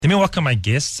me welcome my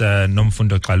guest,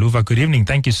 Nomfundo Xaluva. Good evening.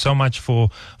 Thank you so much for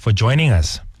joining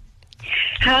us.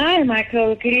 Hi,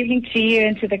 Michael. Good evening to you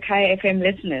and to the Kaya FM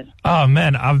listeners. Oh,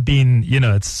 man, I've been,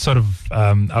 it's sort of,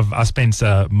 I've spent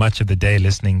much of the day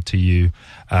listening to you,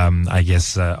 I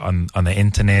guess, on the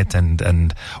internet,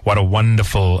 and what a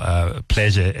wonderful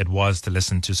pleasure it was to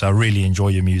listen to. So I really enjoy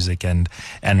your music, and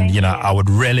I would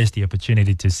relish the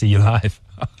opportunity to see you live.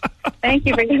 Thank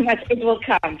you very much. It will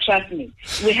come. Trust me.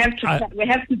 We have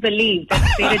to believe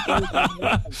that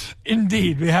better days.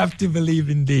 Indeed, we have to believe.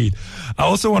 Indeed. I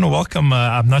also want to welcome.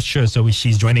 I'm not sure. So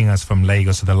she's joining us from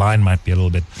Lagos, so the line might be a little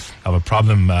bit of a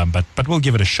problem, but we'll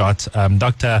give it a shot.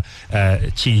 Dr.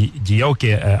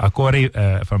 Chijioke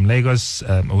Akori from Lagos,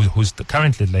 who's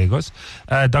currently in Lagos.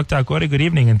 Dr. Akori, good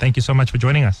evening, and thank you so much for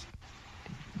joining us.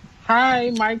 Hi,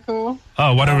 Michael.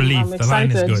 Oh, what a relief. The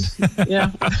line is good.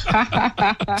 Yeah.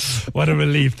 What a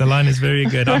relief. The line is very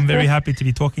good. I'm very happy to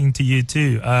be talking to you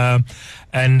too. I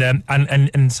don't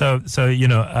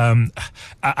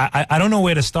know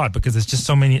where to start because there's just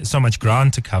so much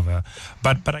ground to cover.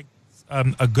 But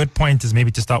a good point is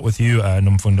maybe to start with you,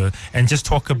 Nomfundo, and just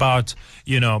talk about,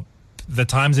 the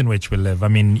times in which we live. I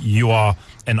mean, you are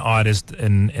an artist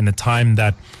in a time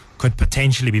that could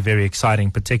potentially be very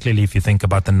exciting, particularly if you think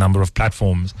about the number of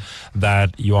platforms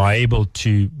that you are able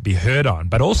to be heard on,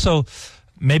 but also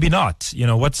maybe not.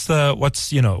 What's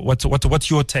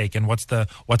your take, and what's the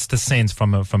sense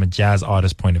from a jazz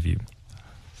artist point of view?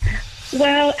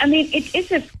 Well, I mean,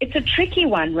 it's a tricky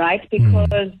one, right?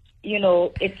 Because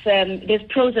it's there's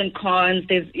pros and cons.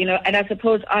 There's and I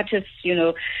suppose artists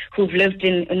who've lived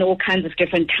in all kinds of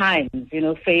different times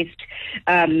faced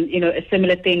a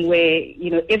similar thing where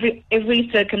every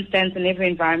circumstance and every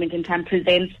environment in time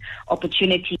presents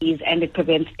opportunities, and it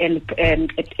presents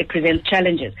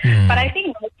challenges. But I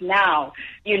think right now,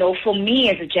 for me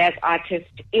as a jazz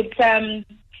artist,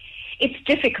 it's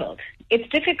difficult. It's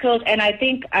difficult, and I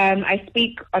think I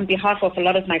speak on behalf of a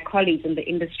lot of my colleagues in the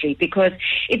industry, because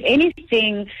if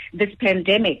anything, this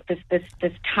pandemic, this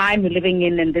time we're living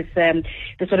in, and this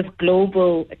sort of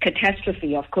global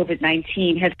catastrophe of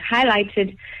COVID-19 has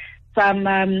highlighted some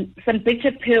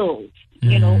bitter pills,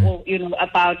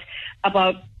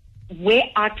 about where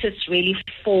artists really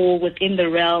fall within the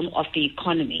realm of the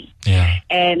economy,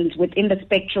 and within the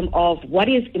spectrum of what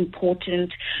is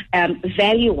important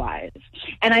value-wise.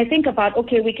 And I think about,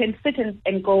 we can sit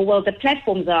and go, well, the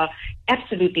platforms are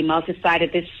absolutely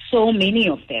multi-sided. There's so many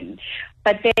of them.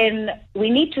 But then we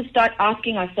need to start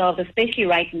asking ourselves, especially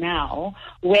right now,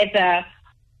 whether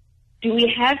do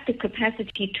we have the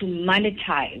capacity to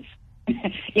monetize?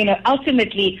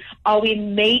 Ultimately, are we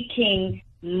making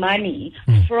money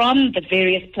from the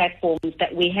various platforms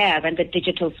that we have and the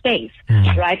digital space,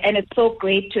 right? And it's so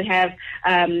great to have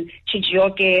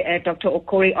Chijioke, Dr.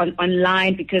 Okori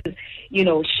online, because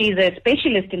she's a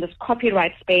specialist in this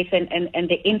copyright space and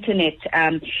the internet,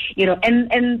 and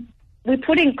we're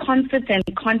putting concerts and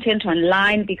content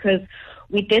online because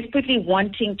we're desperately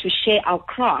wanting to share our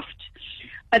craft.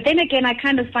 But then again, I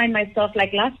kind of find myself,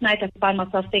 like last night, I found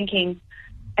myself thinking,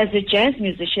 as a jazz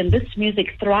musician, this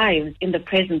music thrives in the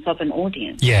presence of an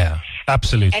audience. Yeah,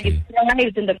 absolutely. And it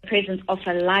thrives in the presence of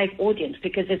a live audience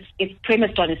because it's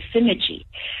premised on a synergy,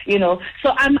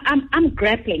 So I'm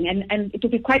grappling, and it will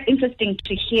be quite interesting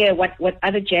to hear what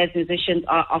other jazz musicians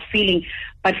are feeling.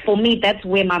 But for me, that's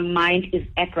where my mind is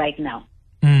at right now.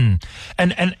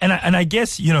 And I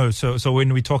guess, so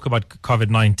when we talk about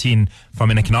COVID-19 from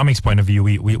an economics point of view,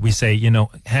 we say,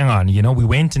 hang on, we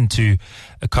went into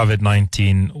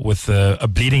COVID-19 with a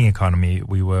bleeding economy.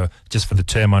 We were, just for the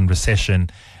term, on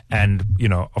recession. And,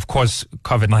 of course,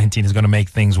 COVID-19 is going to make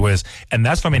things worse. And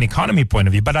that's from an economy point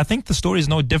of view. But I think the story is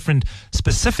no different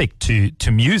specific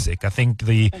to music. I think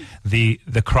the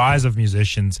cries of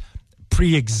musicians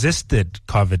pre-existed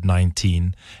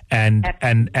COVID-19, and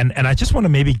I just want to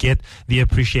maybe get the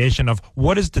appreciation of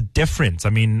what is the difference. I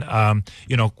mean, where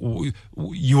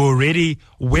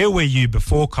were you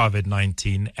before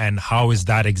COVID-19, and how is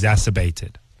that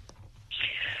exacerbated?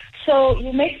 So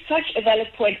you make such a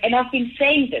valid point, and I've been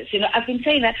saying this. I've been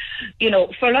saying that,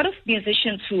 for a lot of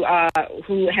musicians who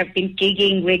have been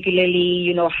gigging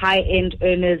regularly, high-end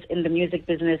earners in the music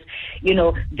business,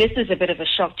 this is a bit of a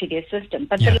shock to their system.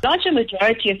 But the larger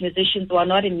majority of musicians who are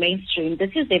not in mainstream, this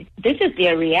is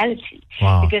their reality.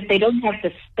 Wow. Because they don't have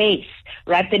the space,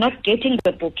 right? They're not getting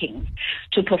the bookings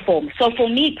to perform. So for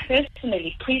me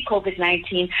personally,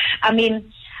 pre-COVID-19, I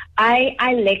mean,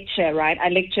 I lecture, right? I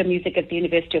lecture music at the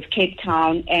University of Cape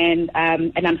Town, and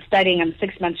I'm studying. I'm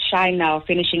 6 months shy now,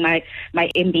 finishing my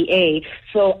MBA.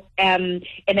 So and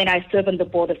then I serve on the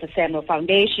board of the Samuel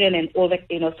Foundation and all that,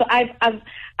 So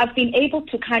I've been able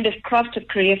to kind of craft a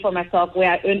career for myself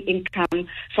where I earn income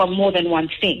from more than one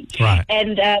thing. Right.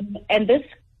 And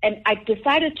I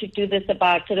decided to do this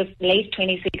about sort of late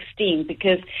 2016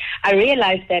 because I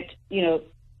realized that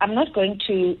I'm not going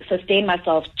to sustain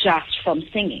myself just from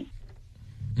singing.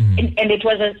 And it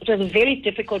was a very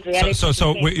difficult reality.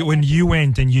 So when you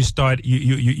went and you started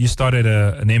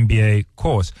an MBA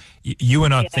course, you were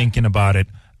not thinking about it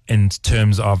in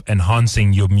terms of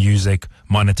enhancing your music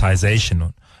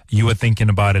monetization. You were thinking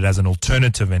about it as an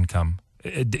alternative income.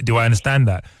 Do I understand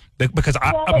that? Because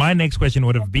my next question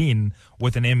would have been,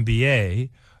 with an MBA,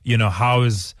 how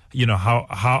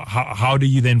do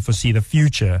you then foresee the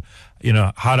future?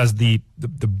 How does the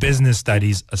business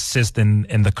studies assist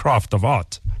in the craft of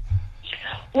art?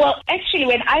 Well, actually,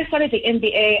 when I started the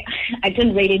MBA, I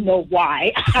didn't really know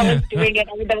why I was doing it.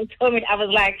 I mean, they told me, I was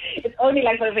like, it's only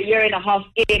like sort of a year and a half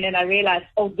in, and I realized,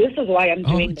 this is why I'm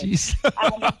doing this.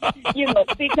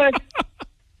 Because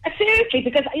seriously,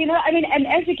 because, and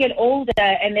as you get older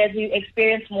and as you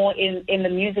experience more in the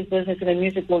music business, in the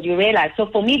music world, you realize. So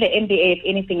for me, the MBA, if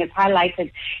anything, has highlighted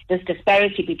this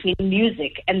disparity between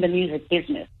music and the music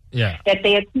business. Yeah. That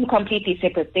they are two completely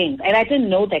separate things. And I didn't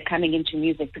know that coming into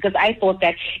music, because I thought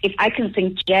that if I can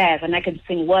sing jazz and I can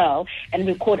sing well and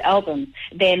record albums,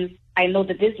 then I know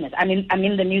the business. I'm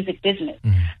in the music business.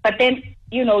 But then,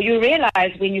 you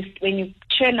realize when you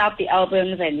churn out the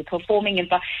albums and you're performing and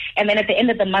then at the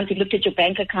end of the month you look at your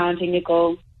bank account and you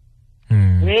go,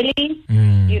 really?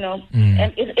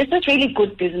 And is this really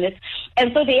good business?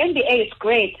 And so the MBA is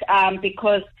great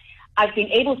because I've been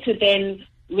able to then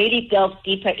really delve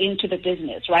deeper into the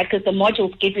business, right? Because the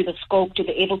modules give you the scope to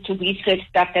be able to research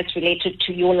stuff that's related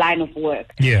to your line of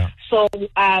work. Yeah. So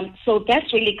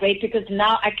that's really great, because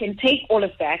now I can take all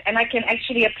of that and I can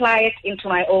actually apply it into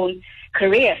my own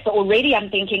career. So already I'm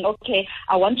thinking, okay,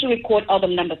 I want to record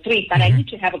album number 3, but I need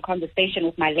to have a conversation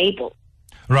with my label.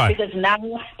 Right. Because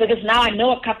now I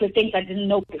know a couple of things I didn't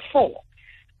know before,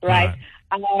 right?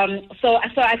 So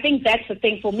I think that's the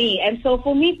thing for me. And so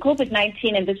for me,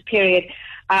 COVID-19 in this period,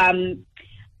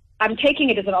 I'm taking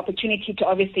it as an opportunity to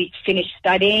obviously finish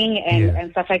studying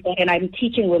and stuff like that. And I'm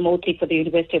teaching remotely for the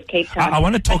University of Cape Town. I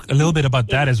want to talk a little bit about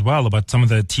that as well, about some of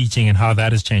the teaching and how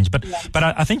that has changed. But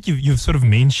I think you've sort of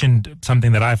mentioned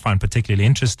something that I find particularly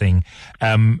interesting.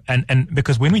 And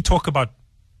because when we talk about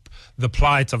the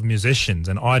plight of musicians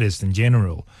and artists in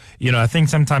general, I think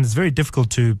sometimes it's very difficult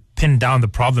to pin down the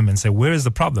problem and say, where is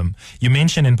the problem? You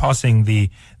mentioned in passing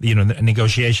the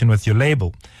negotiation with your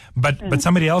label, but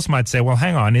somebody else might say, well,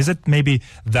 hang on, is it maybe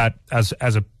that as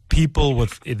a people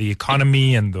with the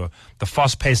economy and the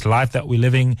fast-paced life that we're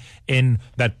living in,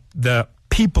 that the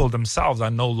people themselves are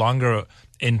no longer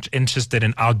interested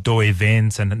in outdoor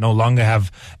events and no longer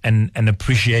have an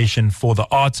appreciation for the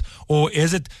arts? Or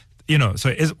is it, so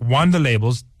is one, the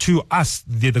labels, 2, us,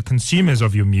 the consumers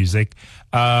of your music,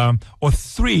 or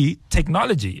 3,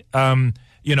 technology? When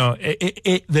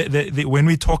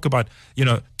we talk about,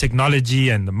 technology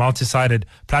and the multi-sided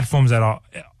platforms that are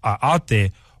out there,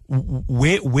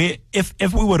 where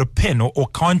if we were to pin, or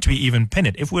can't we even pin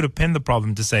it, if we were to pin the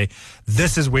problem to say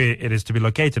this is where it is to be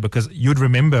located, because you'd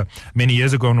remember many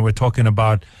years ago when we were talking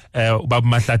about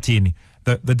Mahlatini,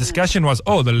 the discussion was,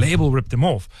 the label ripped him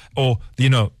off, or he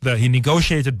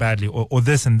negotiated badly, or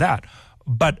this and that.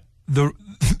 But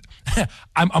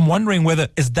I'm wondering whether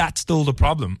is that still the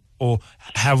problem, or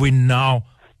have we now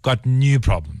got new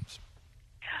problems?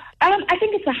 I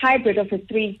think it's a hybrid of the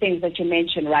 3 things that you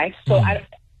mentioned, right? So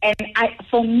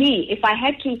for me, if I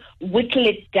had to whittle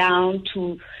it down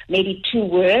to maybe 2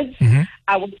 words,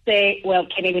 I would say, well,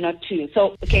 okay, maybe not 2.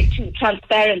 So, 2,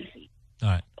 transparency. All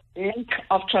right. Lack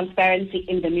of transparency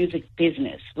in the music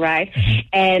business, right?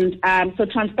 And so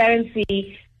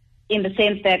transparency in the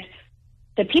sense that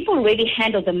the people who really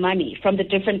handle the money from the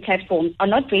different platforms are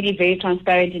not really very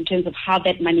transparent in terms of how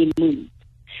that money moves,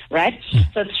 right?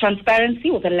 So it's transparency,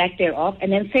 or the lack thereof.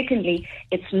 And then secondly,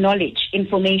 it's knowledge,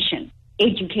 information,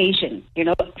 education,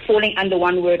 falling under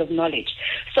one word of knowledge.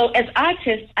 So as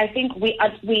artists, I think we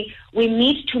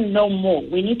need to know more.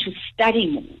 We need to study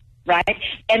more. Right?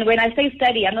 And when I say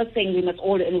study, I'm not saying we must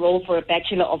all enroll for a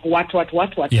bachelor of what,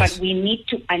 yes. But we need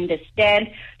to understand,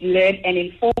 learn, and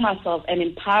inform ourselves and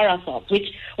empower ourselves,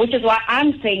 which is why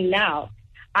I'm saying now,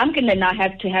 I'm going to now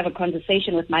have to have a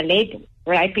conversation with my label,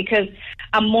 right? Because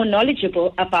I'm more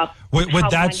knowledgeable about.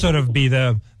 Would that sort of be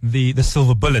the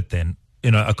silver bullet then?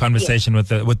 a conversation with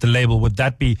the label, would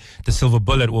that be the silver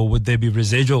bullet, or would there be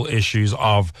residual issues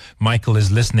of Michael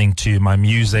is listening to my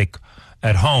music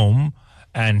at home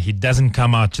and he doesn't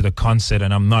come out to the concert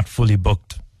and I'm not fully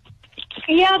booked?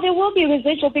 Yeah, there will be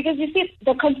residual, because you see,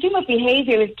 the consumer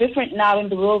behavior is different now in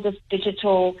the world of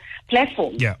digital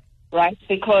platforms. Yeah. Right?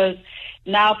 Because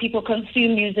now people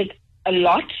consume music a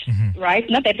lot, right?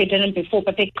 Not that they didn't before,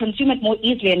 but they consume it more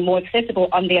easily and more accessible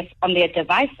on their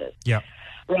devices. Yeah.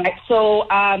 Right. So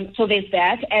so there's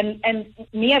that, and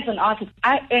me as an artist,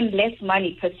 I earn less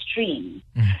money per stream,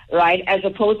 right? As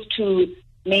opposed to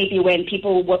maybe when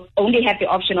people would only have the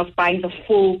option of buying the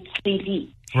full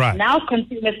CD. Right. Now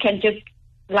consumers can just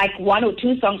like one or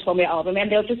two songs from your album, and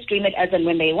they'll just stream it as and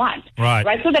when they want. Right.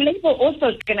 Right. So the label also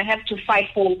is going to have to fight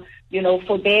for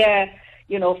their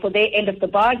end of the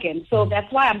bargain. So that's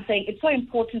why I'm saying it's so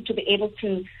important to be able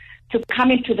to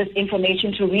come into this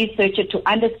information, to research it, to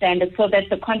understand it, so that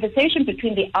the conversation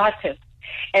between the artist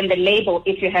and the label,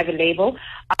 if you have a label,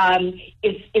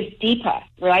 is deeper,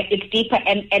 right? It's deeper,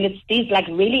 and it's these like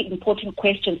really important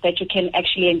questions that you can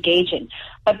actually engage in.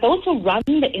 But those who run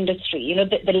the industry,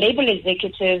 the label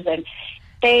executives, and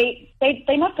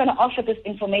they're not going to offer this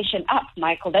information up,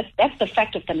 Michael. That's the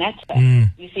fact of the matter.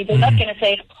 You see, they're not going to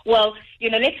say, well,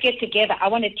 let's get together. I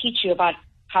want to teach you about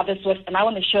how this works, and I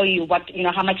want to show you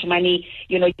how much money,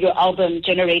 your album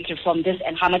generated from this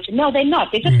and how much. No, they're not.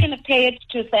 They're just going to pay it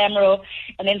to Samro,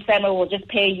 and then Samro will just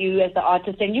pay you as the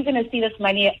artist, and you're going to see this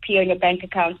money appear in your bank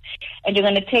account, and you're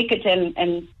going to take it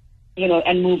and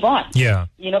move on. Yeah.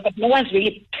 But no one's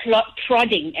really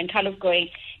prodding and kind of going,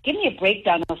 give me a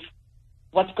breakdown of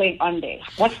what's going on there.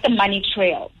 What's the money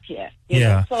trail here? You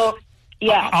know? So,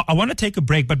 yeah. I want to take a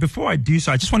break, but before I do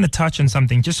so, I just want to touch on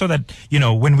something, just so that,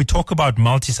 when we talk about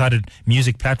multi-sided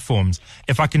music platforms,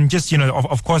 if I can just,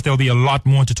 of course, there'll be a lot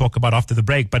more to talk about after the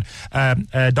break, but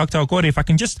Dr. Okore, if I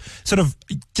can just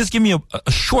just give me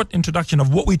a short introduction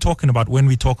of what we're talking about when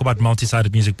we talk about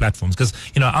multi-sided music platforms, because,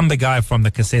 I'm the guy from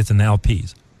the cassettes and the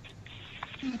LPs.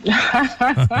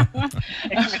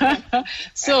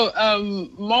 So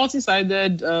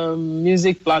multi-sided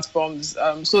music platforms,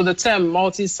 so the term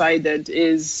multi-sided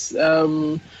is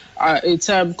a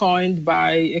term coined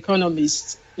by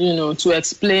economists, to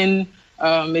explain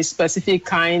a specific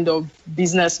kind of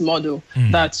business model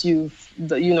that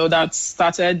that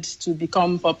started to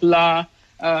become popular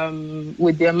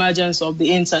with the emergence of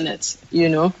the internet,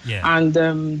 and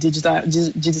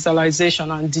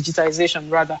digitalization and digitization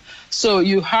rather. So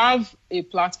you have a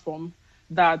platform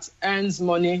that earns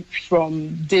money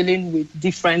from dealing with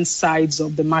different sides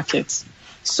of the market.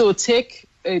 So take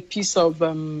a piece of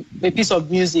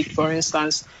music, for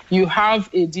instance. You have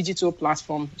a digital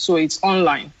platform, so it's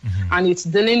online, and it's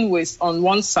dealing with, on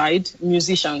one side,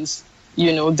 musicians.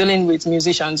 Dealing with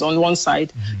musicians on one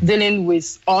side, dealing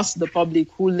with us, the public,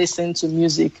 who listen to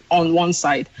music on one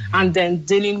side, and then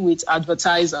dealing with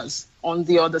advertisers on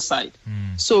the other side.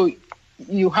 So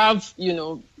you have,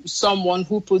 someone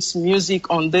who puts music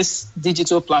on this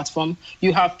digital platform.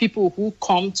 You have people who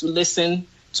come to listen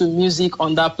to music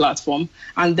on that platform.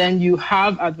 And then you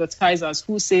have advertisers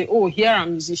who say, oh, here are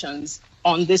musicians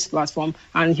on this platform,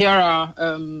 and here are,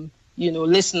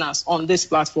 listeners on this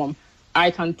platform. I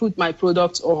can put my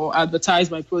product or advertise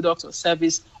my product or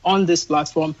service on this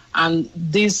platform, and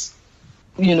this,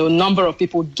 number of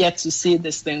people get to see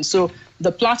this thing. So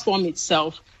the platform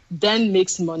itself then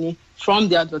makes money from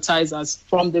the advertisers,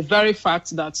 from the very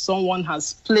fact that someone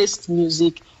has placed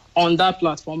music on that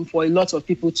platform for a lot of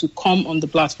people to come on the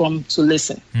platform to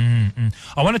listen.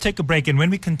 I want to take a break, and when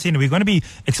we continue, we're going to be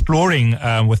exploring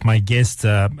with my guest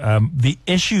the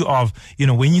issue of,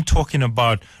 when you're talking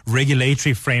about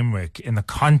regulatory framework in the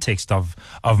context of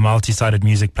multi-sided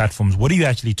music platforms, what are you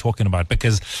actually talking about?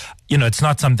 Because, it's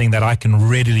not something that I can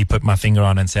readily put my finger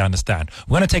on and say I understand.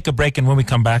 We're going to take a break, and when we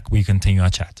come back, we continue our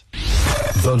chat.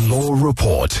 The Law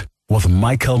Report with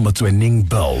Michael Motwening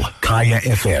Bill, Kaya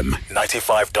FM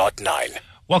 95.9.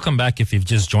 Welcome back. If you've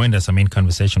just joined us, I'm in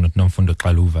conversation with Nomfundo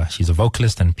Xaluva. She's a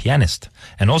vocalist and pianist,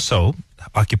 and also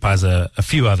occupies a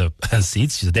few other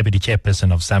seats. She's a deputy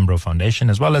chairperson of Samro Foundation,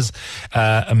 as well as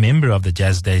a member of the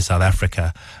Jazz Day South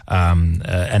Africa,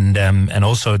 and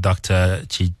also Dr.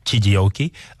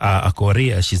 Chijioke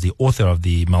Okore. She's the author of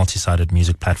the Multi-Sided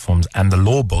Music Platforms and the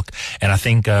Law Book. And I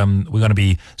think we're going to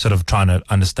be sort of trying to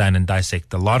understand and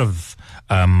dissect a lot of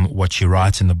what she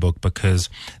writes in the book, because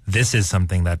this is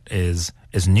something that is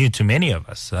new to many of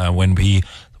us. When we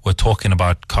were talking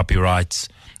about copyrights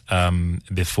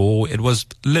before, it was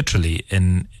literally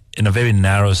in in a very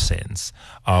narrow sense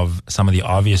of some of the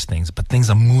obvious things, but things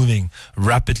are moving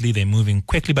rapidly, they're moving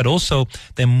quickly, but also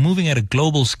they're moving at a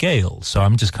global scale. So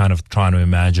I'm just kind of trying to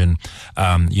imagine,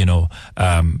 a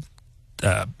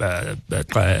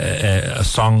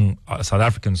song, a South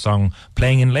African song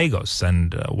playing in Lagos,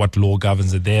 and what law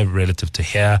governs it there relative to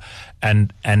here,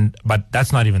 but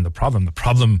that's not even the problem. The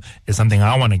problem is something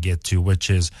I want to get to, which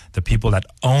is the people that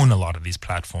own a lot of these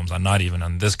platforms are not even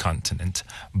on this continent,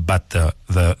 but the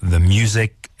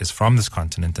music is from this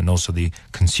continent, and also the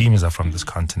consumers are from this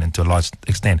continent to a large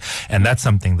extent, and that's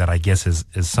something that I guess is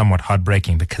somewhat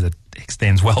heartbreaking because it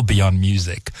extends well beyond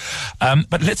music.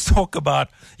 But let's talk about,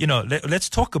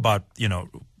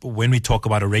 when we talk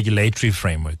about a regulatory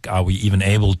framework, are we even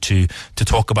able to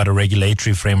talk about a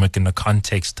regulatory framework in the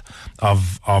context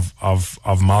of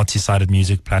multi-sided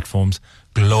music platforms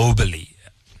globally?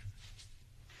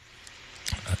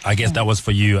 I guess that was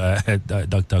for you,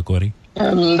 Dr. Akori.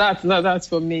 That's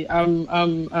for me.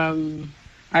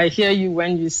 I hear you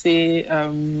when you say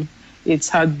it's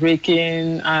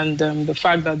heartbreaking, and the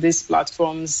fact that these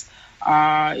platforms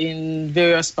are in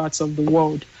various parts of the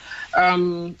world.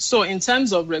 So in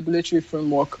terms of regulatory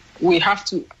framework, we have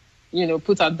to,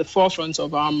 put at the forefront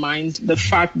of our mind the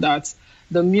fact that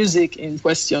the music in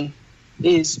question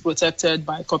is protected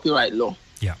by copyright law.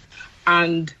 Yeah.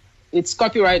 And it's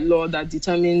copyright law that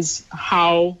determines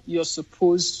how you're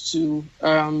supposed to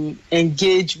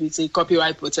engage with a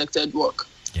copyright-protected work.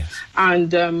 Yes.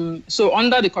 And so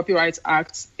under the Copyright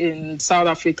Act in South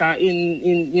Africa,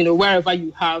 in wherever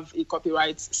you have a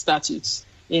copyright statute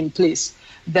in place,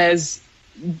 there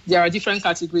are different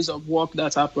categories of work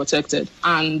that are protected.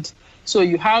 And so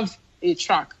you have a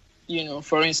track,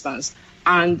 for instance,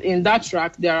 and in that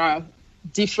track there are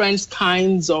different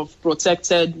kinds of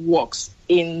protected works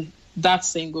in that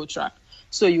single track.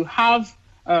 So you have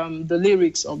the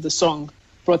lyrics of the song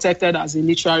protected as a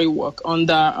literary work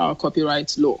under our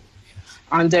copyright law,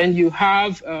 and then you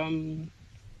have the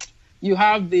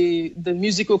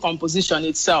musical composition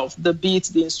itself, the beat,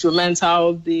 the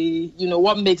instrumental, the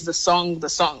what makes the song,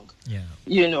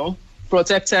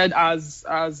 protected as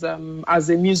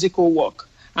a musical work.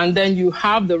 And then you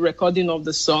have the recording of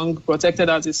the song protected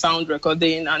as a sound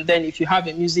recording. And then if you have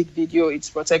a music video, it's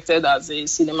protected as a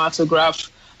cinematograph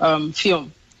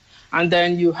film. And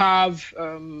then you have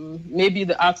maybe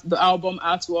the album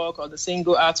artwork or the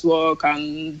single artwork,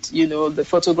 and the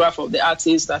photograph of the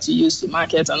artist that you use to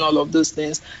market, and all of those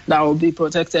things that will be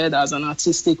protected as an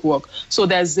artistic work. So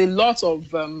there's a lot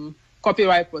of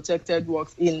copyright protected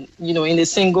works in a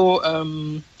single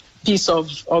piece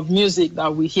of music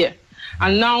that we hear.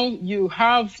 And now you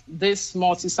have these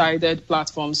multi-sided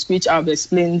platforms, which I've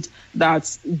explained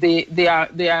that they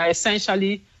are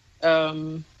essentially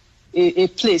a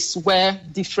place where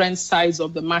different sides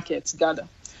of the market gather.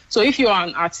 So if you are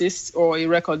an artist or a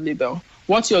record label,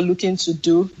 what you're looking to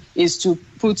do is to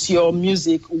put your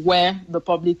music where the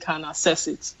public can access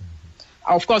it.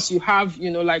 Of course, you have,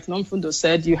 like Nomfundo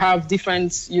said, you have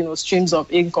different, streams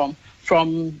of income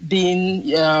from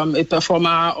being a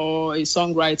performer or a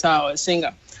songwriter or a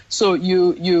singer. So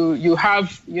you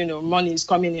have, monies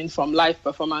coming in from live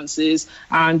performances,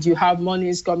 and you have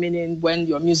monies coming in when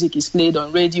your music is played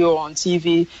on radio, on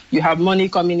TV. You have money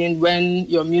coming in when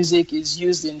your music is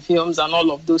used in films and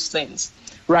all of those things,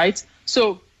 right?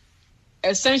 So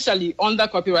essentially, under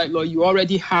copyright law, you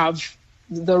already have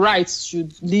the rights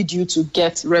should lead you to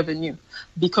get revenue,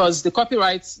 because the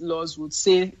copyright laws would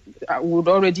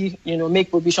already, make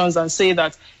provisions and say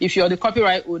that if you're the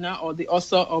copyright owner or the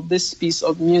author of this piece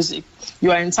of music,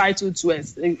 you are entitled to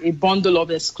a bundle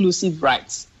of exclusive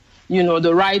rights.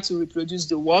 The right to reproduce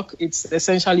the work, it's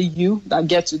essentially you that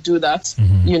get to do that,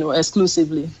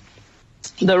 exclusively.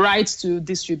 The right to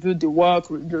distribute the work,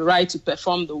 the right to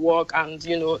perform the work, and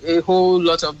a whole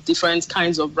lot of different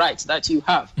kinds of rights that you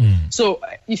have. So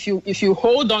if you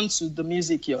hold on to the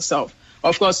music yourself,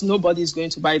 of course nobody is going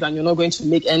to buy it, and you're not going to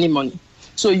make any money.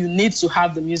 So you need to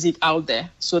have the music out there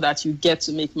so that you get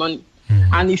to make money.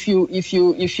 And if you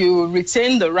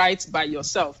retain the right by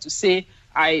yourself to say,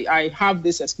 I have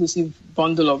this exclusive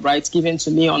bundle of rights given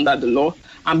to me under the law,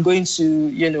 I'm going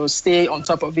to, stay on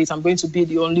top of it. I'm going to be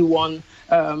the only one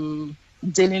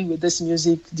dealing with this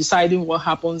music, deciding what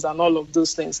happens and all of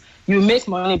those things. You make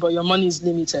money, but your money is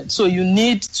limited. So you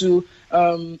need to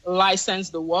license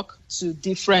the work to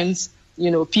different,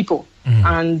 people.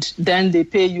 And then they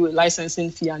pay you a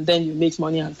licensing fee, and then you make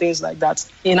money and things like that.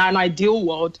 In an ideal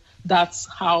world, that's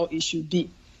how it should be.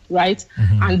 Right?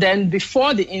 And then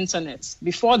before the internet,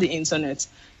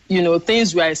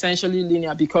 things were essentially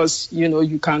linear, because,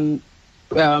 you can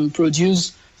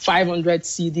produce 500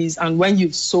 CDs, and when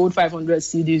you've sold 500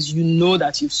 CDs, you know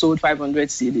that you've sold 500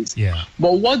 CDs. Yeah.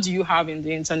 But what do you have in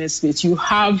the internet space? You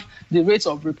have the rate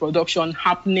of reproduction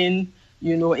happening,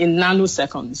 in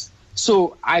nanoseconds.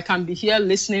 So I can be here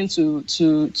listening to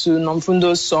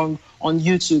Nomfundo's song on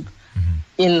YouTube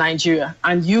in Nigeria,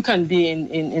 and you can be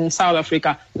in South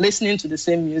Africa listening to the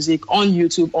same music on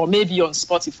YouTube, or maybe on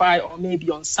Spotify, or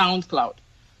maybe on SoundCloud.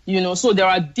 So there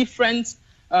are different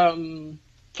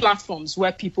platforms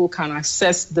where people can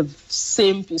access the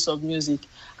same piece of music.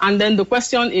 And then the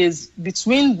question is,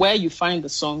 between where you find the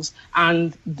songs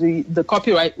and the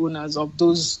copyright owners of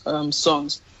those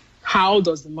songs, how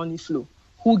does the money flow?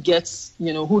 Who gets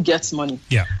money?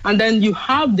 Yeah. And then you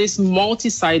have these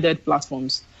multi-sided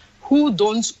platforms who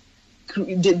don't,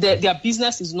 their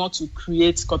business is not to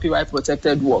create copyright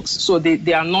protected works. So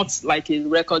they are not like a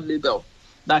record label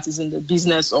that is in the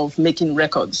business of making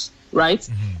records, right?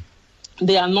 Mm-hmm.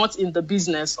 They are not in the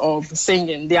business of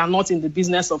singing. They are not in the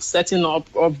business of setting up,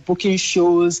 of booking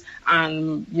shows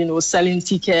and, selling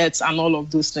tickets and all of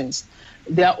those things.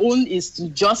 Their own is to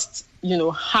just,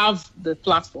 have the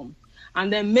platform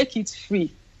and then make it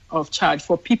free of charge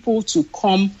for people to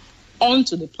come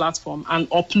onto the platform and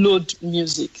upload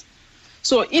music.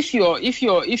 So if you're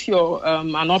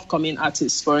an upcoming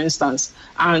artist, for instance,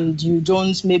 and you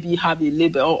don't maybe have a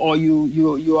label, or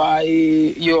you're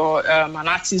an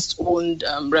artist-owned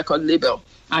record label,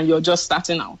 and you're just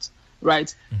starting out,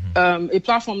 right? Mm-hmm. A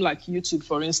platform like YouTube,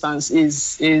 for instance,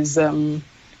 is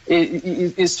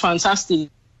fantastic.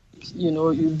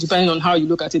 Depending on how you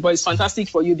look at it, but it's fantastic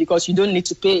for you because you don't need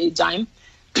to pay a dime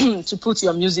to put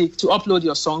your music, to upload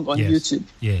your song on YouTube.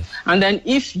 Yes. And then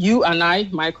if you and I,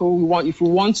 Michael, if we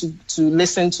want to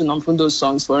listen to Nomfundo's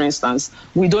songs, for instance,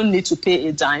 we don't need to pay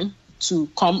a dime to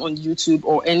come on YouTube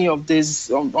or any of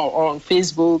this, or on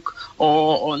Facebook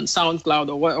or on SoundCloud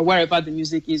or wherever the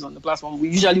music is on the platform. We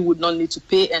usually would not need to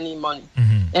pay any money,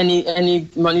 any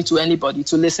money to anybody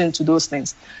to listen to those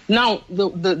things. Now,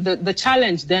 the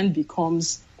challenge then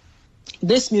becomes,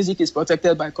 this music is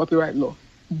protected by copyright law.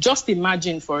 Just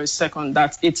imagine for a second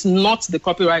that it's not the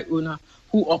copyright owner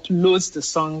who uploads the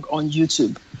song on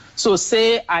YouTube. So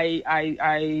say I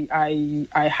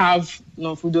have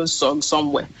Nomfundo's song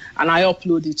somewhere and I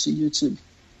upload it to YouTube.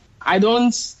 I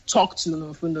don't talk to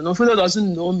Nomfundo. Nomfundo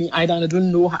doesn't know me either, and I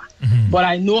don't know her. Mm-hmm. But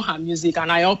I know her music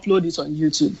and I upload it on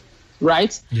YouTube,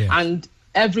 right? Yes. And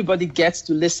everybody gets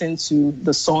to listen to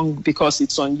the song because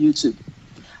it's on YouTube.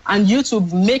 And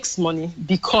YouTube makes money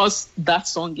because that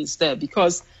song is there.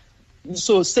 Because,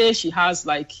 so say she has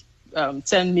like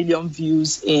 10 million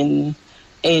views in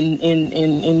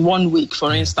 1 week,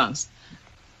 for instance.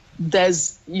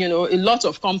 There's, a lot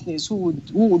of companies who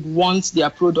would want their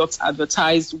products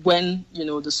advertised when,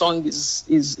 the song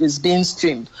is being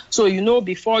streamed. So,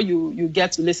 before you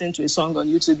get to listen to a song on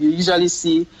YouTube, you usually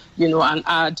see, an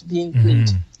ad being played.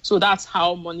 Mm-hmm. So that's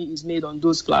how money is made on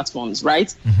those platforms,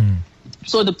 right? Mm-hmm.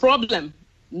 So the problem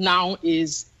now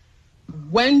is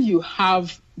when you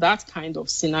have that kind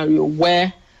of scenario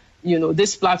where,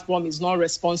 this platform is not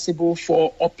responsible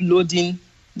for uploading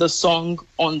the song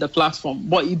on the platform,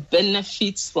 but it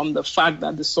benefits from the fact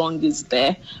that the song is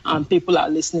there and people are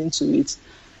listening to it.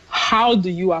 How do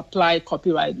you apply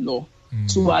copyright law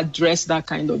to address that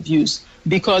kind of use?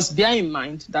 Because bear in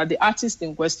mind that the artist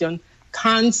in question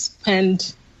can't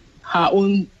spend her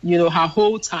own, her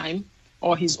whole time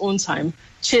or his own time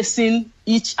chasing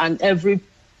each and every,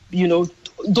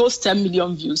 those 10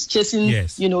 million views, chasing,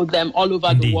 them all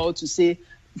over the world to say,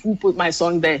 who put my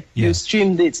song there? Yeah. You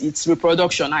streamed it. It's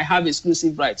reproduction. I have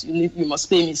exclusive rights. You must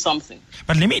pay me something.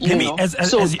 But let me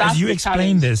as you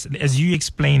explain this,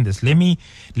 let me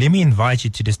invite you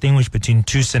to distinguish between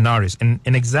two scenarios in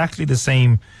exactly the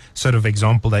same sort of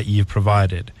example that you've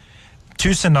provided.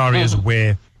 Two scenarios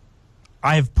where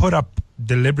I've put up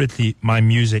deliberately my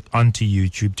music onto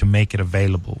YouTube to make it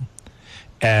available,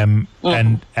 and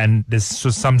this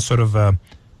was some sort of a,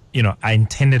 I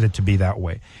intended it to be that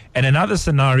way. And another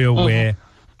scenario where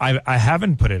I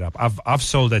haven't put it up. I've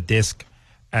sold a disc,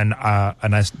 and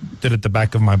I stood at the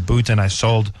back of my boot and I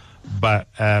sold, but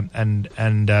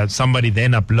somebody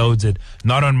then uploads it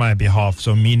not on my behalf.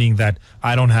 So meaning that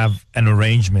I don't have an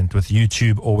arrangement with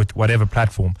YouTube or with whatever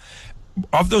platform.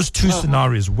 Of those two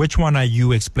scenarios, which one are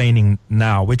you explaining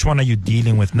now? Which one are you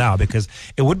dealing with now? Because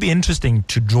it would be interesting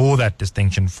to draw that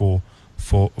distinction for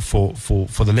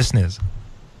the listeners.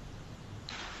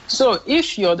 So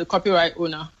if you're the copyright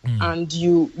owner and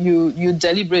you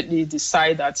deliberately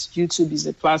decide that YouTube is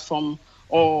a platform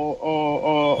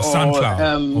or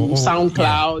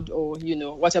SoundCloud, or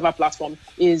whatever platform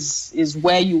is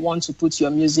where you want to put your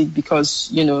music,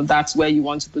 because that's where you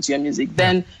want to put your music,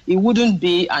 then it wouldn't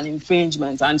be an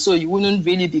infringement, and so you wouldn't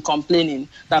really be complaining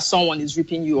that someone is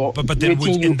ripping you off,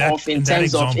 in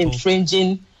terms of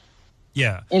infringing.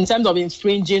 Yeah. In terms of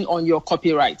infringing on your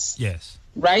copyrights. Yes.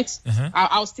 Right?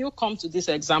 I'll still come to this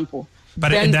example.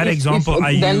 But then in that example,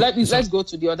 let's go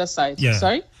to the other side. Yeah.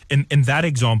 Sorry? In that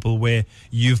example where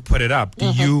you've put it up,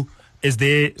 is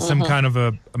there some kind of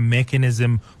a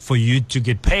mechanism for you to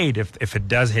get paid if it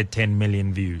does hit 10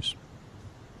 million views?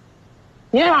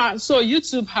 Yeah, so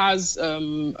YouTube has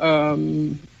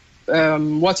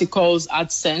what it calls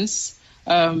AdSense,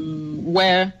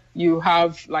 where you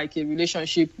have like a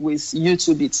relationship with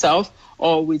YouTube itself,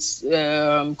 or with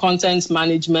content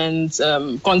management,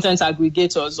 content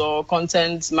aggregators, or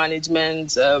content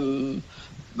management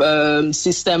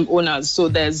system owners. So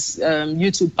there's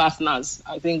YouTube partners.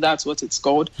 I think that's what it's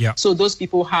called. Yeah. So those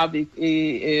people have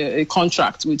a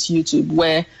contract with YouTube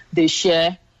where they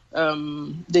share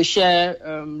revenue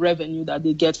that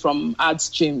they get from ad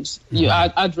streams,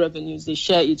 ad revenues. They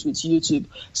share it with YouTube.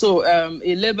 So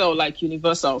a label like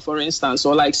Universal, for instance,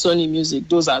 or like Sony Music,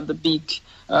 those are the big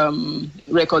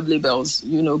record labels,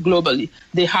 globally.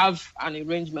 They have an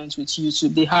arrangement with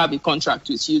YouTube. They have a contract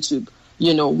with YouTube,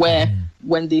 where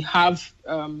when they have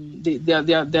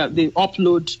they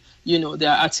upload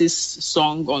their artist's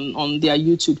song on their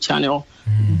YouTube channel,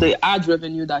 the ad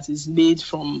revenue that is made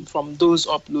from those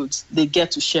uploads, they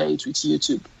get to share it with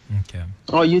YouTube. Okay.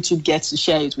 Or YouTube gets to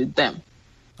share it with them.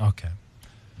 Okay.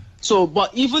 So,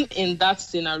 but even in that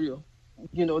scenario,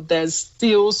 there's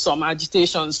still some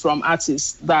agitations from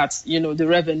artists that, the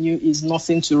revenue is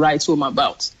nothing to write home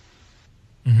about.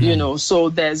 So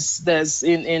there's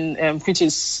in which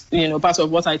is part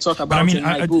of what I talk about. But I mean, in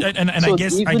my book. And so I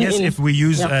guess if we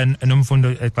use an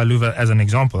Umfundo Xaluva as an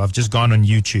example, I've just gone on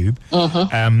YouTube.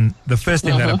 The first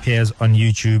thing that appears on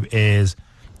YouTube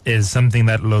is something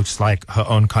that looks like her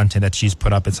own content that she's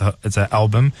put up. It's an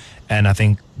album, and I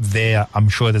think I'm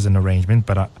sure there's an arrangement,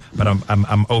 but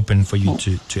I'm open for you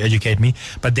to educate me.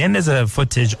 But then there's a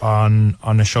footage on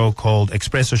a show called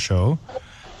Expresso Show.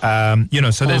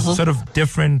 So there's sort of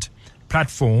different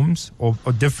platforms or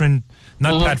different,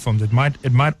 not platforms. It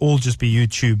might all just be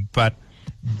YouTube, but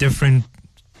different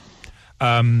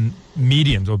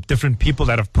mediums or different people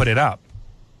that have put it up.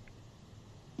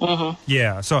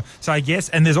 Yeah. So I guess,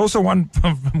 and there's also one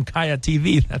from Kaya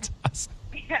TV. That's us.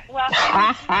 Well,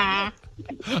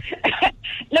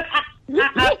 look,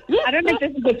 I don't know if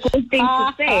this is a good thing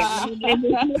to say. Let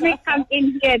me come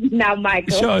in here now,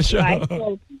 Michael. Sure. Right?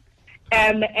 So,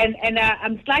 and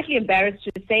I'm slightly embarrassed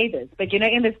to say this, but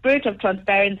in the spirit of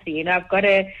transparency, I've got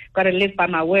to live by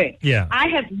my word. Yeah. I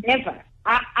have never,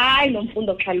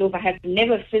 Nomfundo Xaluva, have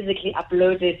never physically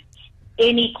uploaded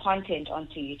any content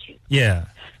onto YouTube. Yeah.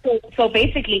 So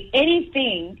basically, any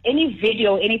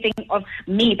video, anything of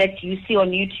me that you see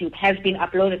on YouTube has been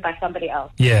uploaded by somebody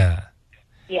else. Yeah.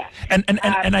 Yeah.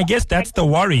 And I guess that's the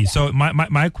worry. So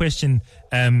my question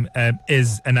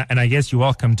is, and I guess you're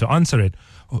welcome to answer it.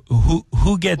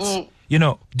 Who gets,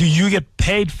 do you get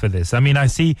paid for this? I mean, I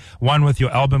see one with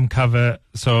your album cover,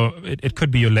 so it could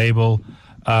be your label.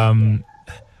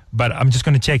 But I'm just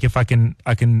going to check if I can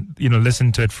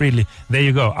listen to it freely. There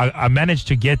you go. I managed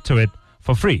to get to it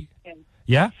for free.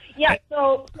 Yeah? Yeah,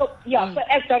 so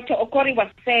as Dr. Okori was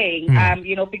saying,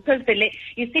 because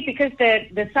because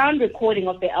the sound recording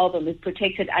of the album is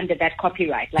protected under that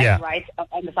copyright, right,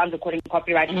 on the sound recording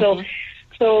copyright.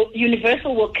 So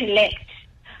Universal will collect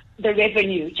the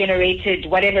revenue generated,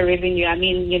 whatever revenue,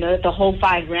 the whole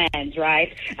 5 rands,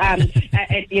 right?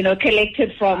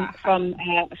 Collected from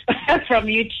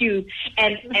YouTube,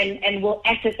 and will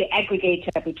act as the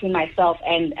aggregator between myself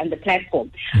and the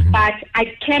platform. But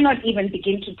I cannot even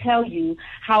begin to tell you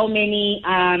how many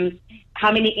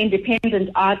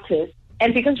independent artists,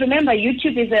 and because remember,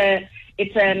 YouTube is a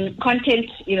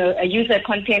content, a user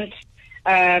content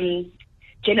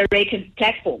generated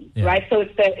platform, right? So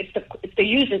it's the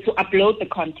users who upload the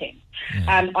content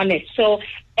on it. So,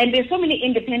 and there's so many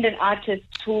independent artists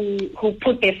who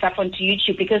put their stuff onto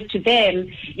YouTube, because to them,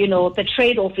 the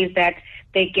trade-off is that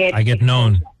I get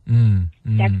known.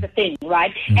 That's the thing,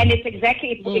 right? And it's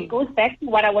exactly, it goes back to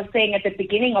what I was saying at the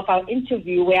beginning of our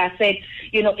interview, where I said,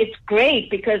 it's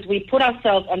great because we put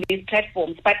ourselves on these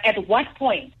platforms, but at what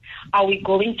point are we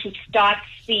going to start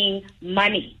seeing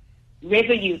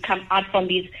revenue come out from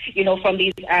these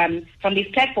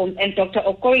platforms? And Dr.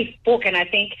 Okori spoke, and I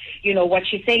think, what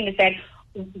she's saying is that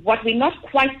what we're not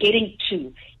quite getting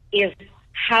to is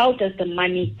how does the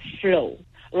money flow,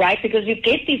 right? Because you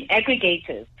get these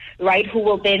aggregators, right, who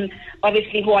will then,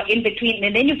 obviously, who are in between,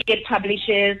 and then you get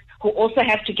publishers who also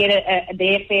have to get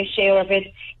their fair share of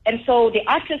it. And so the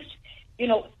artist,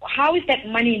 how is that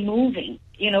money moving?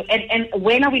 And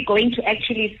when are we going to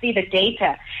actually see the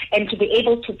data and to be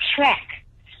able to track?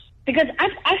 Because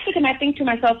I sit and I think to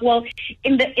myself, well,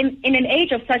 in an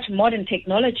age of such modern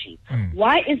technology,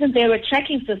 why isn't there a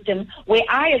tracking system where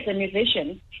I, as a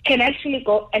musician, can actually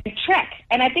go and track?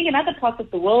 And I think in other parts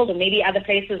of the world, or maybe other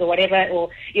places or whatever, or,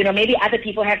 maybe other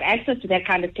people have access to that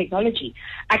kind of technology.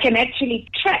 I can actually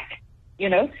track,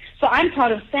 So I'm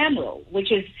part of SAMRO,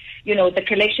 which is, the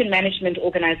collection management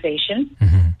organization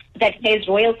that pays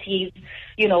royalties,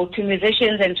 to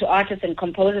musicians and to artists and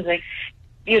composers.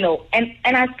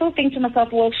 And I still think to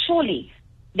myself, well, surely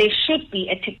there should be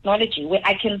a technology where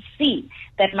I can see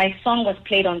that my song was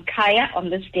played on Kaya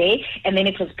on this day, and then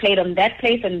it was played on that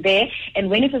place and there, and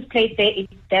when it was played there,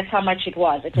 that's how much it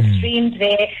was. It was streamed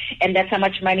there, and that's how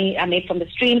much money I made from the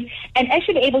streams, and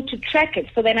actually be able to track it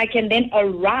so then I can then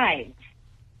arrive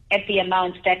at the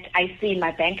amount that I see in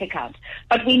my bank account.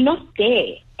 But we're not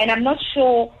there, and I'm not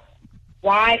sure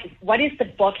what is the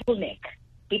bottleneck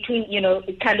between,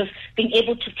 kind of being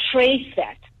able to trace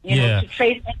that, to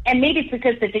trace, and maybe it's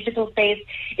because the digital space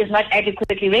is not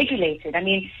adequately regulated. I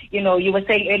mean, you were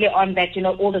saying earlier on that,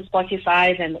 all the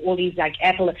Spotifys and all these like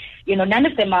Apple, none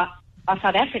of them are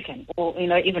South African or,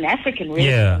 even African, really.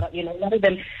 Yeah. None of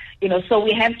them, so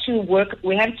we have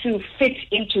to fit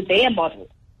into their model.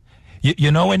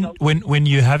 When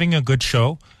you're having a good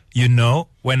show,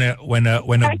 when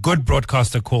a good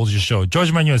broadcaster calls your show.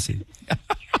 George Manyosi.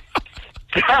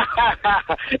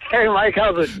 Hey, Mike,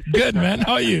 how's it? Good, man.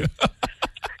 How are you?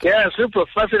 Yeah, super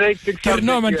fascinating.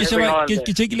 No, man, check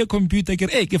the computer.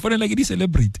 Hey, like a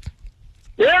celebrity.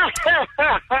 Yeah.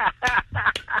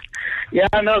 Yeah,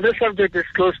 no, this subject is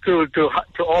close to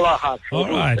all our hearts. All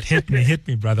right, hit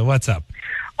me, brother. What's up?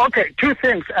 Okay, two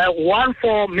things. One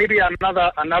for maybe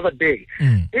another day.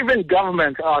 Even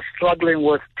governments are struggling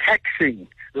with taxing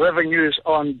revenues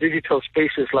on digital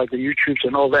spaces like the YouTubes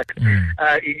and all that.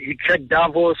 You check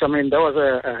Davos. I mean, there was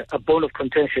a bone of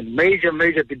contention.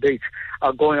 Major debates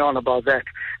are going on about that,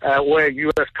 where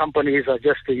U.S. companies are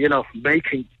just,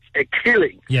 making a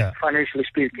killing, financially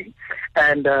speaking,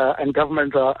 and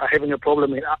governments are having a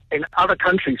problem in other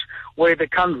countries where they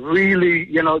can't really,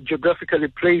 geographically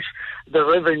place the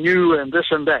revenue and this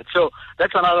and that. So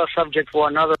that's another subject for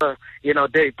another,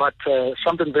 day, but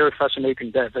something very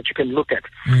fascinating there that you can look at.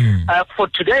 For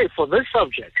today, for this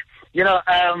subject, you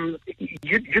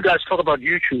guys talk about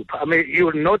YouTube. I mean, you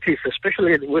will notice,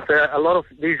 especially with a lot of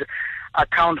these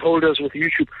account holders with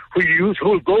YouTube, who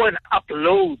will go and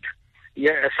upload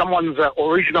someone's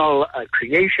original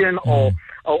creation or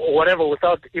whatever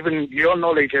without even your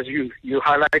knowledge, as you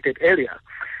highlighted earlier.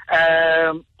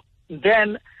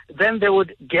 Then they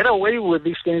would get away with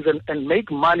these things and make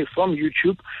money from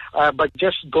YouTube by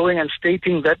just going and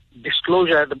stating that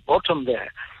disclosure at the bottom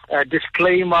there.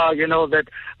 Disclaimer, that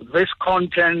this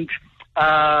content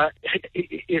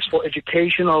is for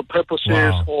educational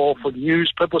purposes or for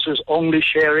news purposes only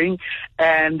sharing,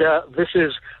 and this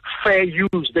is fair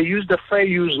use. They use the fair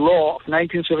use law of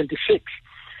 1976,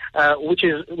 which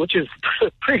is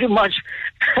pretty much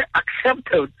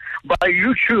accepted by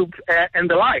YouTube and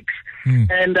the likes.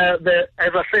 And as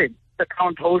I said,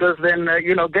 account holders then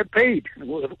get paid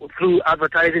through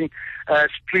advertising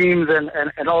streams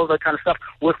and all that kind of stuff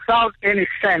without any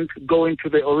cent going to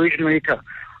the originator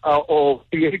or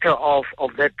creator of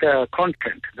that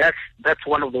content. That's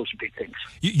one of those big things.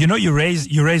 You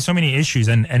raise so many issues,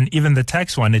 and even the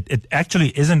tax one, it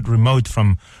actually isn't remote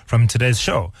from today's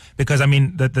show, because I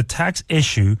mean the tax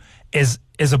issue is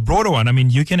a broader one. I mean,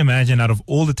 you can imagine out of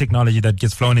all the technology that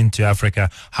gets flown into Africa,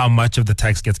 how much of the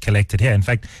tax gets collected here. In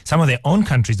fact, some of their own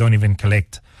countries don't even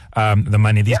collect the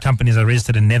money. These companies are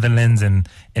registered in Netherlands and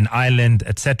in Ireland,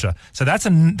 etc. So that's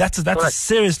a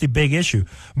seriously big issue.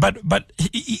 But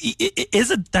is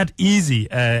it that easy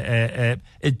to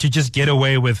just get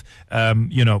away with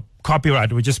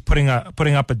copyright? We're just putting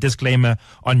up a disclaimer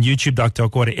on YouTube, Dr.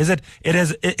 Okore. Is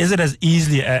it as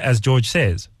easy as George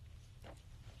says?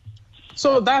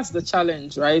 So that's the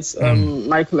challenge, right,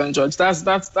 Michael and George? That's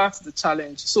the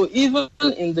challenge. So even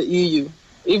in the EU,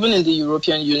 even in the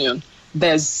European Union,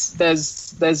 there's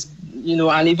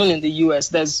and even in the US,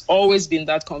 there's always been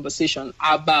that conversation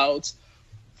about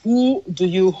who do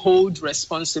you hold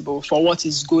responsible for what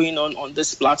is going on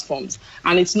these platforms.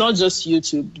 And it's not just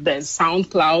YouTube. There's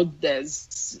SoundCloud.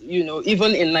 There's,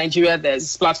 even in Nigeria,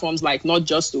 there's platforms like Not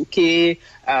Just Okay,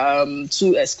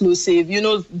 Too Exclusive,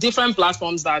 different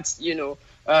platforms that,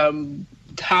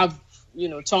 have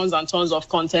tons and tons of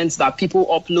content that people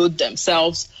upload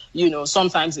themselves.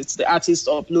 Sometimes it's the artist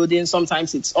uploading,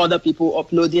 sometimes it's other people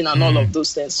uploading and all of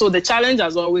those things. So the challenge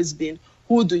has always been,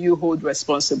 who do you hold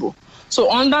responsible? So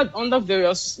under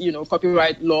various,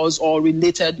 copyright laws or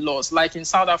related laws, like in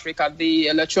South Africa, the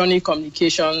Electronic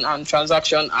Communication and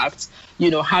Transaction Act,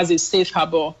 has a safe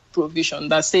harbor provision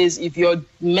that says if you're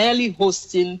merely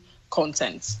hosting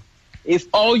content, if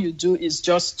all you do is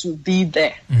just to be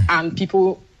there and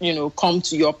people, come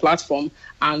to your platform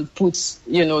and put,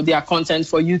 their content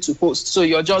for you to host. So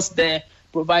you're just there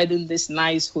providing this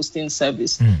nice hosting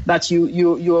service that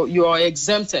you are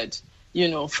exempted,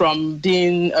 from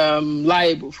being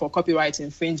liable for copyright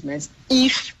infringement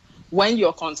if, when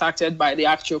you're contacted by the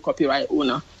actual copyright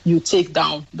owner, you take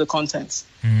down the content.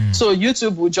 So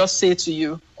YouTube will just say to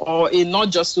you, or a Not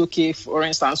Just Okay, for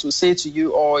instance, will say to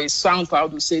you, or a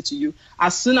SoundCloud will say to you,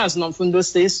 as soon as Nomfundo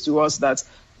says to us that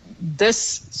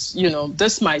this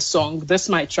my song, this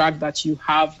my track that you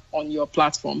have on your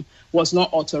platform was not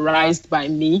authorized by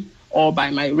me or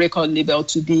by my record label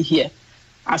to be here.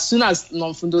 As soon as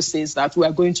Nomfundo says that, we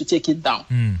are going to take it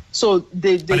down. So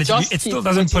they just it still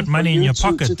doesn't put money in your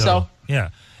pocket, though. Yeah.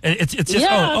 It's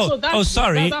just,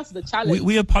 sorry. That's the challenge.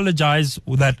 We apologize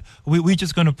that we're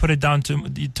just going to put it down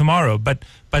to tomorrow. But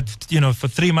for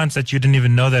 3 months that you didn't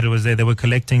even know that it was there, they were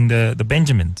collecting the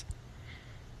Benjamins.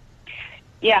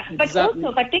 Yeah, but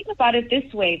think about it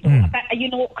this way,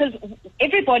 because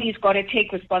everybody's got to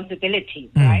take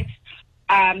responsibility, right?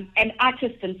 And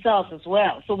artists themselves as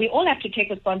well. So we all have to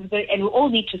take responsibility, and we all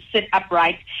need to sit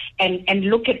upright and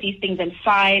look at these things and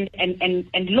find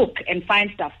and look and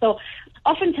find stuff. So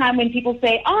oftentimes when people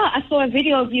say, I saw a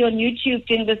video of you on YouTube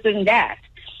doing this and that,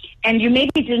 and you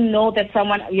maybe didn't know that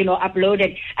someone,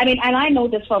 uploaded. I mean, and I know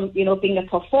this from, being a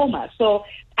performer. So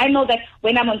I know that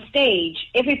when I'm on stage,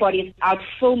 everybody is out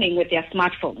filming with their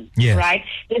smartphone, right?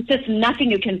 There's just nothing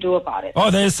you can do about it.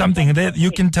 Oh, there's something that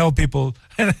you can tell people.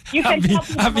 I've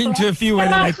been to a few where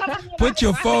they're like, put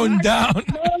your phone down.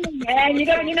 No, man,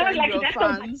 like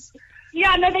that's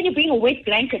yeah, no, then you're being a wet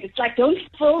blanket. It's like, don't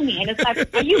film me. And it's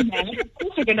like, are you mad? Of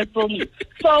course you're going to film me.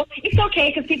 So it's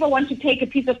okay because people want to take a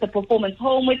piece of the performance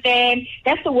home with them.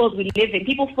 That's the world we live in.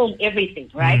 People film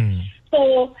everything, right?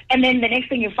 So, and then the next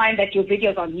thing you find that your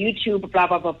video's on YouTube, blah,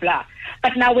 blah, blah, blah.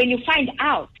 But now when you find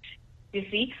out, you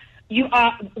see, we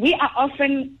are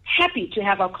often happy to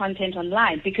have our content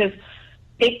online because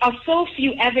there are so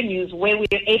few avenues where we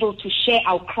are able to share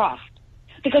our craft.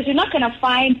 Because you're not going to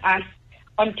find us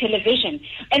on television.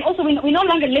 And also, we're no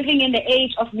longer living in the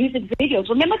age of music videos.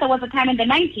 Remember, there was a time in the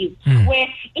 90s where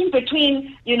in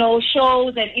between,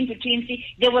 shows and in between,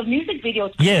 there were music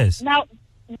videos. Yes. Now,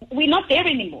 we're not there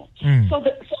anymore. So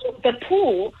the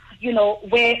pool,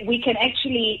 where we can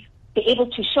actually be able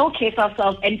to showcase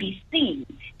ourselves and be seen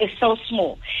is so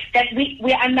small that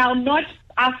we are now not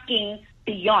asking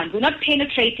beyond. We're not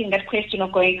penetrating that question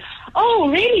of going, oh,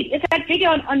 really? Is that video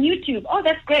on YouTube? Oh,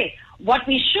 that's great. What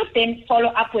we should then follow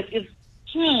up with is,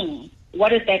 what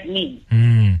does that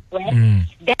mean? Right?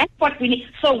 That's what we need.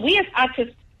 So we as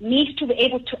artists need to be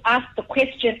able to ask the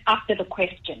question after the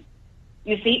question.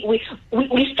 You see,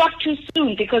 we stop too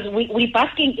soon because we're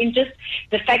basking in just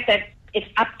the fact that it's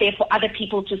up there for other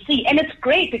people to see. And it's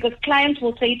great because clients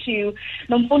will say to you,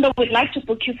 Nomfundo, we'd like to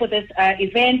book you for this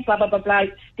event, blah, blah, blah, blah,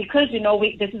 because,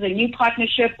 this is a new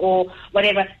partnership or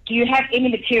whatever. Do you have any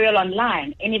material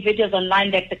online, any videos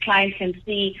online that the client can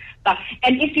see?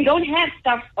 And if you don't have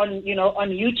stuff on, on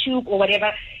YouTube or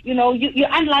whatever, you're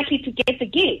unlikely to get the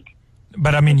gig.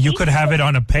 But, I mean, you could have it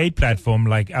on a paid platform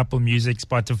like Apple Music,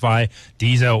 Spotify,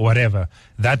 Deezer, or whatever.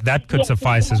 That could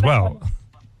suffice as well.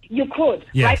 You could,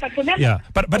 right? But remember,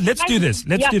 but let's do this.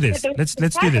 Let's do this. Let's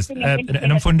do this.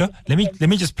 Nomfundo, let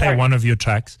me just play one of your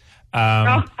tracks.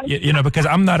 Because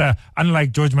I'm not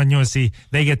unlike George Manyosi,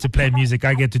 they get to play music.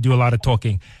 I get to do a lot of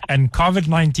talking. And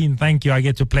COVID-19, thank you. I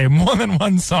get to play more than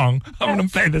one song. I'm going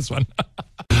to play this one.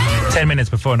 10 minutes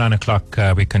before 9 o'clock,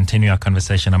 we continue our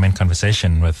conversation. I'm in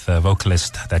conversation with a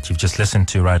vocalist that you've just listened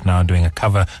to right now doing a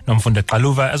cover, Nomfundo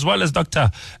Xaluva, as well as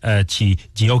Dr.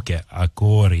 Chijioke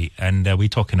Agori. And we're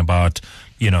talking about,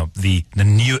 the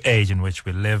new age in which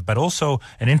we live, but also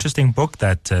an interesting book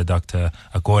that Dr.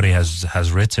 Agori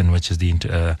has written, which is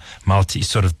the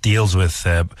sort of deals with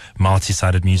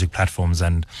multi-sided music platforms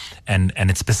and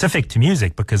it's specific to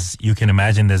music because you can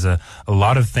imagine there's a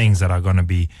lot of things that are going to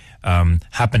be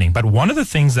happening. But one of the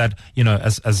things that,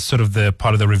 as sort of the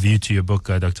part of the review to your book,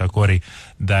 Dr. Agori,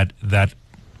 that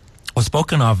was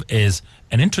spoken of is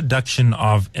an introduction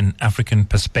of an African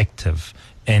perspective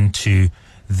into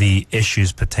the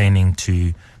issues pertaining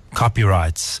to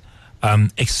copyrights.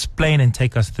 Explain and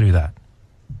take us through that.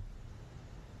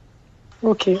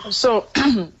 Okay, so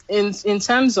in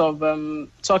terms of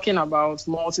talking about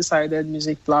multi-sided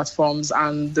music platforms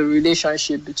and the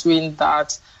relationship between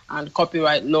that and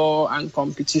copyright law and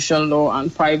competition law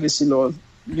and privacy law,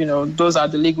 those are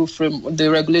the the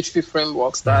regulatory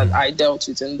frameworks that I dealt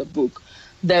with in the book.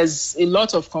 There's a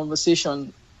lot of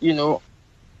conversation,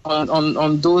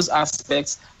 on those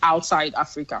aspects outside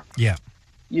Africa. Yeah.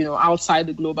 Outside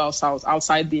the global south,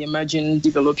 outside the emerging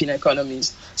developing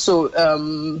economies. So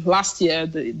last year,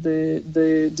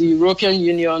 the European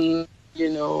Union,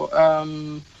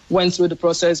 went through the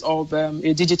process of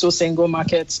a digital single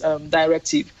market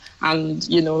directive and,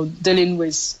 dealing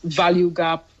with value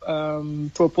gap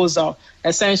proposal,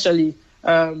 essentially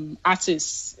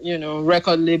artists,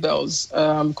 record labels,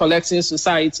 collecting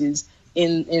societies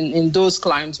in those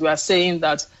climes. We are saying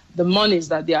that the monies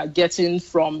that they are getting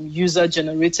from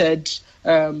user-generated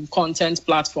content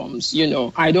platforms,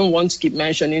 I don't want to keep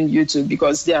mentioning YouTube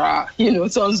because there are,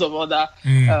 tons of other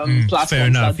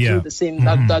platforms that do the same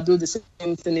that do the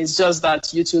same thing. It's just that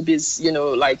YouTube is,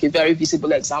 like a very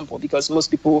visible example because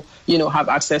most people, have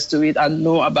access to it and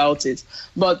know about it.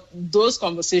 But those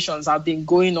conversations have been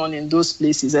going on in those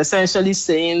places, essentially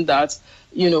saying that,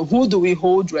 who do we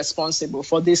hold responsible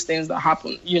for these things that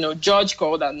happen? George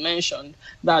called and mentioned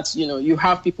that, you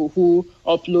have people who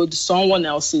upload someone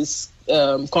else's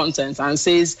content and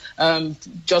says,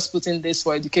 just put in this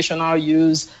for educational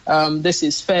use, this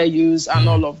is fair use, and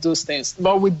all of those things.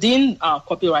 But within our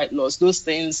copyright laws, those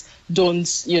things don't,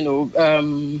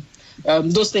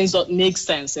 those things don't make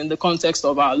sense in the context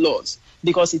of our laws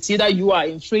because it's either you are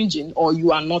infringing or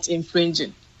you are not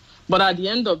infringing. But at the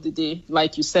end of the day,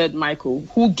 like you said, Michael,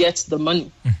 who gets the money?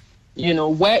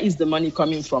 Where is the money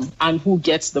coming from and who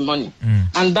gets the money?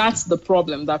 And that's the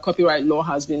problem that copyright law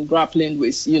has been grappling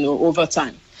with, over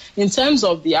time. In terms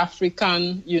of the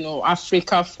African,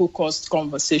 Africa-focused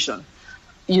conversation,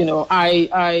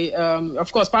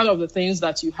 of course, part of the things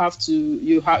that you have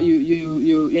to,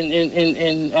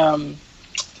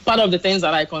 part of the things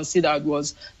that I considered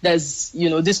was there's,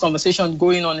 this conversation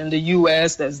going on in the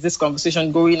US, there's this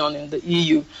conversation going on in the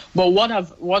EU. But what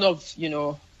of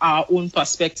our own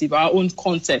perspective, our own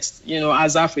context,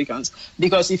 as Africans?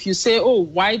 Because if you say,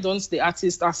 why don't the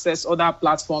artists access other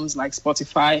platforms like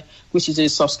Spotify, which is a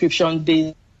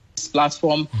subscription-based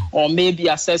platform, or maybe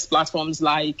access platforms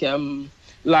like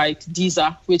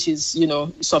Deezer, which is,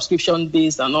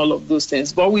 subscription-based and all of those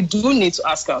things. But we do need to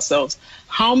ask ourselves,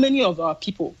 how many of our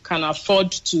people can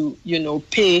afford to,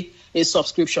 pay a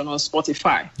subscription on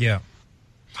Spotify? Yeah.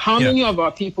 How many of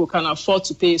our people can afford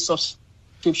to pay a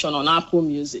subscription on Apple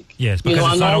Music? Yes,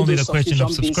 because it's not only the question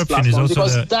of subscription, it's also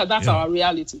because that's our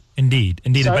reality. Indeed.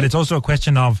 Sorry? But it's also a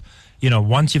question of,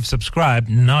 once you've subscribed,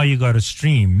 now you got to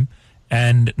stream,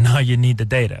 and now you need the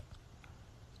data.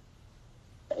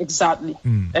 Exactly.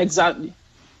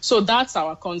 So that's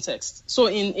our context. So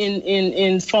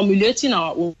in formulating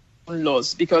our own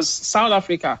laws, because South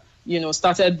Africa,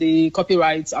 started the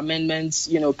copyright amendments,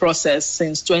 process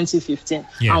since 2015.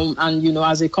 Yeah. And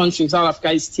as a country, South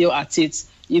Africa is still at it,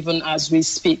 even as we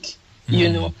speak,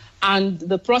 And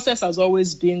the process has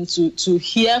always been to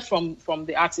hear from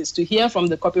the artists, to hear from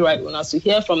the copyright owners, to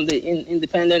hear from the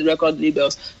independent record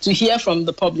labels, to hear from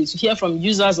the public, to hear from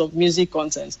users of music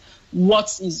content.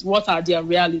 What are their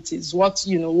realities?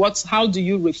 How do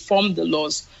you reform the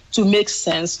laws to make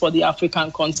sense for the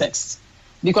African context?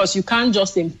 Because you can't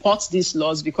just import these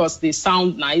laws because they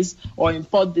sound nice, or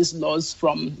import these laws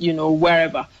from,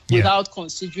 wherever, without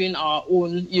considering our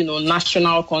own,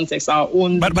 national context, our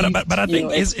own but I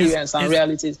think experience and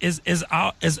realities.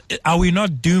 Are we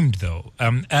not doomed, though?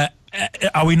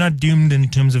 Are we not doomed in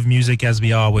terms of music as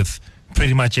we are with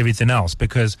pretty much everything else?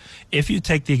 Because if you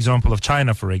take the example of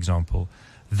China, for example,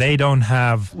 they don't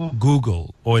have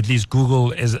Google, or at least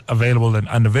Google is available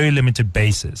on a very limited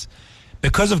basis,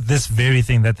 because of this very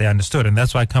thing that they understood. And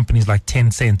that's why companies like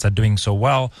Tencent are doing so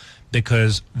well,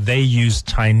 because they use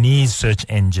Chinese search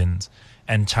engines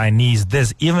and Chinese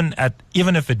this, even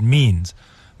if it means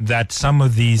that some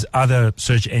of these other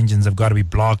search engines have got to be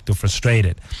blocked or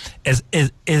frustrated. Is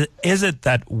it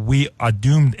that we are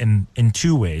doomed in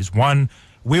two ways? One,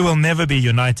 we will never be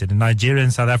united, and Nigeria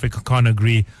and South Africa can't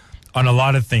agree on a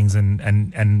lot of things, and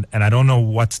I don't know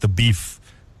what's the beef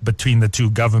between the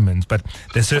two governments, but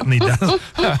there certainly does.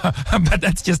 But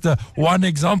that's just one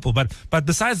example. But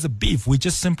besides the beef, we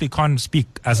just simply can't speak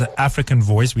as an African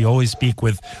voice. We always speak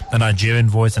with a Nigerian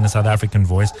voice and a South African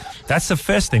voice. That's the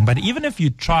first thing. But even if you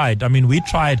tried, we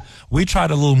tried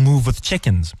a little move with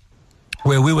chickens,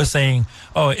 where we were saying,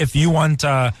 oh, if you want,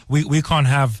 we can't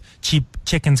have cheap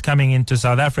chickens coming into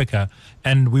South Africa,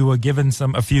 and we were given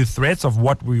a few threats of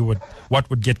what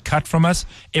would get cut from us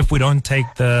if we don't take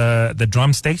the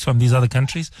drumsticks from these other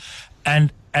countries,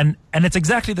 and it's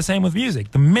exactly the same with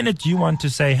music. The minute you want to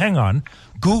say, hang on,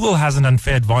 Google has an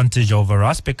unfair advantage over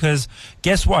us, because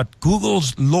guess what?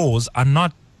 Google's laws are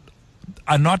not,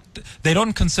 they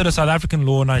don't consider South African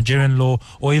law, Nigerian law,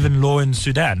 or even law in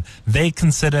Sudan. They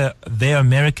consider their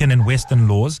American and Western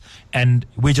laws, and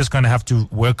we're just going to have to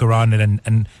work around it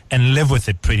and live with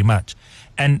it pretty much.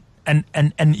 And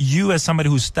you, as somebody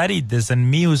who studied this,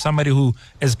 and me, who's somebody who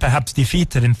is perhaps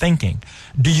defeated in thinking,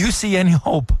 do you see any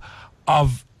hope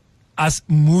of us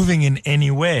moving in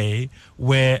any way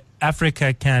where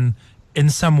Africa can, in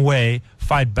some way,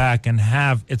 fight back and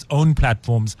have its own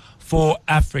platforms for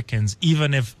Africans,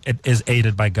 even if it is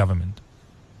aided by government?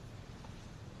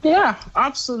 Yeah,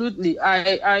 absolutely.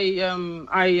 You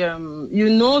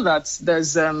know that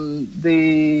there's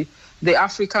the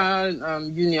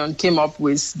African Union came up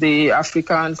with the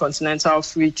African Continental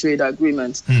Free Trade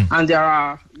Agreement, and there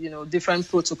are different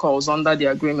protocols under the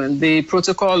agreement. The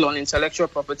protocol on intellectual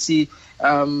property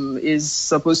is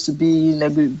supposed to be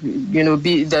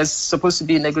there's supposed to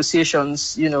be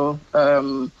negotiations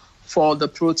for the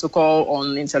protocol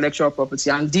on intellectual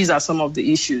property, and these are some of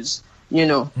the issues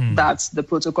that the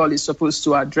protocol is supposed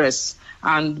to address.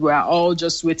 And we're all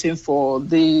just waiting for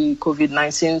the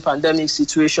COVID-19 pandemic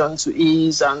situation to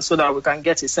ease, and so that we can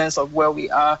get a sense of where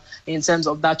we are in terms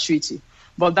of that treaty.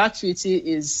 But that treaty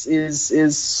is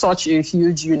such a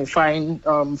huge unifying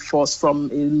force from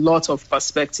a lot of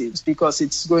perspectives, because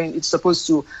it's supposed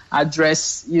to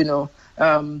address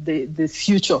the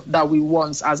future that we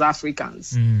want as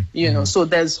Africans. So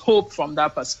there's hope from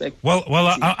that perspective. Well,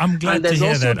 I'm glad to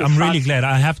hear that. I'm really glad.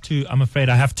 I'm afraid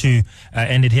I have to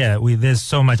end it here. There's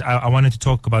so much. I wanted to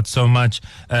talk about so much.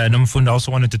 Nomfundo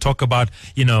also wanted to talk about,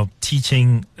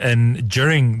 teaching and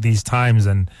during these times,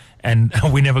 and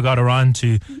we never got around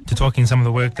to talking some of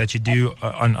the work that you do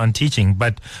on teaching.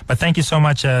 But thank you so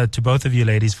much to both of you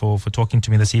ladies for talking to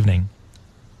me this evening.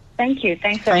 Thank you.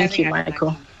 Thanks for having us,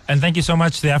 Michael. And thank you so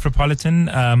much to the Afropolitan.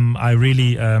 I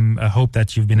really hope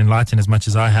that you've been enlightened as much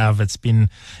as I have. It's been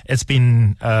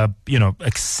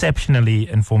exceptionally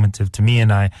informative to me,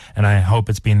 and I hope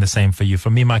it's been the same for you.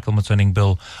 From me, Michael Motsoeneng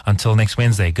Bill, until next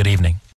Wednesday, good evening.